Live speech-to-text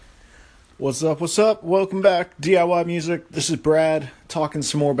What's up? What's up? Welcome back, DIY Music. This is Brad talking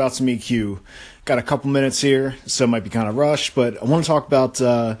some more about some EQ. Got a couple minutes here, so it might be kind of rushed, but I want to talk about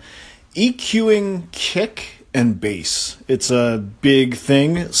EQing kick and bass. It's a big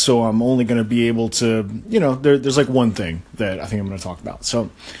thing, so I'm only going to be able to, there's like one thing that I think I'm going to talk about. So,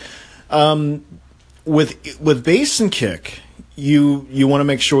 with bass and kick, you want to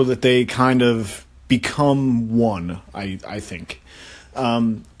make sure that they kind of become one. I think.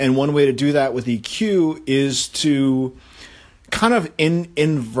 And one way to do that with EQ is to kind of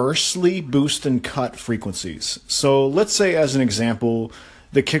inversely boost and cut frequencies. So let's say, as an example,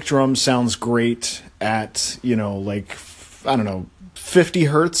 the kick drum sounds great at, 50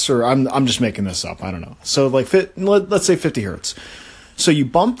 hertz, or I'm just making this up. I don't know. So let's say 50 hertz. So you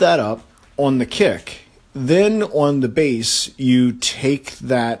bump that up on the kick. Then on the bass, you take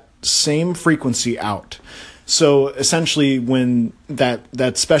that same frequency out. So essentially, when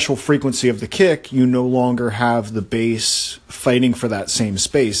that special frequency of the kick, you no longer have the bass fighting for that same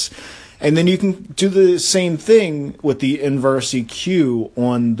space. And then you can do the same thing with the inverse EQ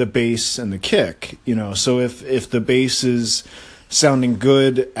on the bass and the kick. So if the bass is sounding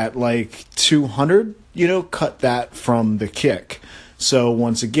good at like 200, cut that from the kick. So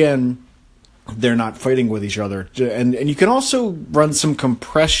once again, they're not fighting with each other. And you can also run some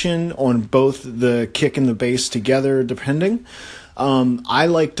compression on both the kick and the bass together, depending. I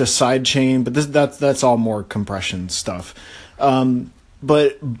like to sidechain, but that's all more compression stuff.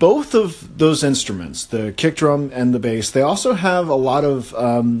 But both of those instruments, the kick drum and the bass, they also have a lot of,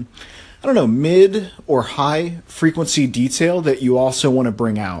 mid or high frequency detail that you also want to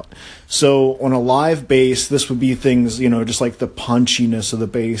bring out. So on a live bass, this would be things, just like the punchiness of the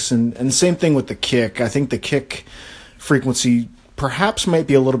bass, and same thing with the kick. I think the kick frequency perhaps might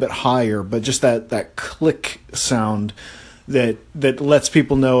be a little bit higher, but just that click sound that lets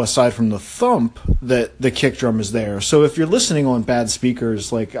people know, aside from the thump, that the kick drum is there. So if you're listening on bad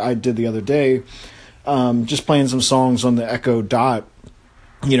speakers, like I did the other day, just playing some songs on the Echo Dot,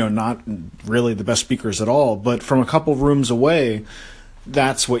 not really the best speakers at all, but from a couple rooms away,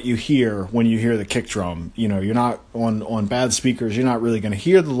 that's what you hear when you hear the kick drum. You're not on bad speakers, you're not really going to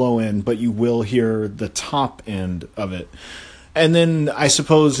hear the low end, but you will hear the top end of it. And then I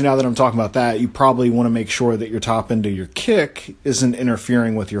suppose, now that I'm talking about that, you probably want to make sure that your top end of your kick isn't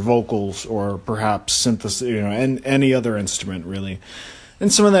interfering with your vocals, or perhaps synthesis, and any other instrument really.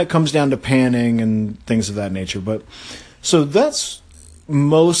 And some of that comes down to panning and things of that nature. But so that's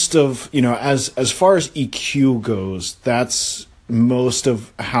most of, as far as EQ goes, that's most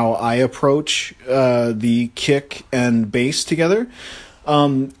of how I approach the kick and bass together.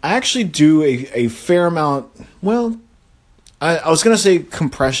 I actually do a fair amount. Well, I was going to say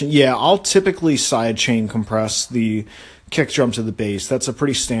compression. Yeah, I'll typically sidechain compress the kick drum to the bass. That's a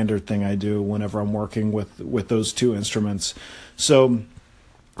pretty standard thing I do whenever I'm working with those two instruments. So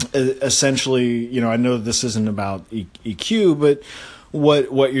essentially, I know this isn't about EQ, but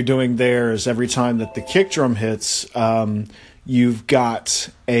what you're doing there is, every time that the kick drum hits, you've got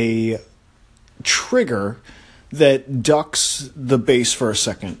a trigger that ducks the bass for a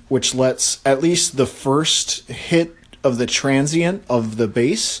second, which lets at least the first hit of the transient of the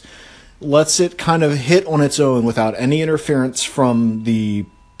bass, lets it kind of hit on its own without any interference from the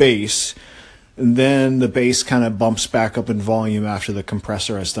bass. And then the bass kind of bumps back up in volume after the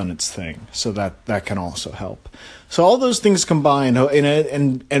compressor has done its thing. So that can also help. So all those things combined,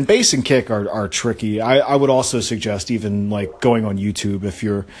 and bass and kick are tricky. I would also suggest even like going on YouTube if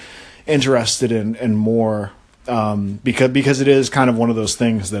you're interested in more, because it is kind of one of those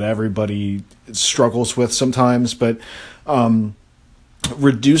things that everybody struggles with sometimes. But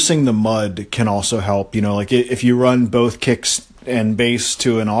reducing the mud can also help. Like if you run both kicks and bass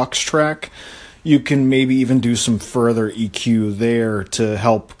to an aux track, you can maybe even do some further EQ there to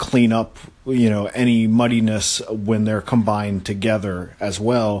help clean up, any muddiness when they're combined together as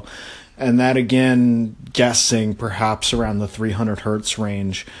well. And that, again, guessing perhaps around the 300 hertz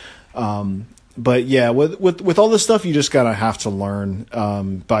range. But yeah, with all this stuff, you just gotta have to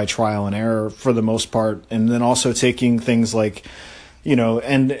learn by trial and error for the most part. And then also taking things like,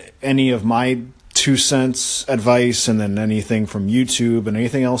 and any of my 2 cents advice, and then anything from YouTube and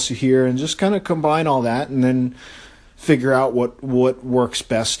anything else you hear, and just kind of combine all that and then figure out what works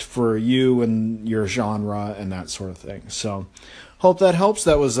best for you and your genre and that sort of thing. So hope that helps.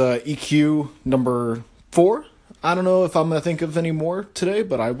 That was EQ number 4. I don't know if I'm going to think of any more today,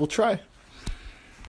 but I will try.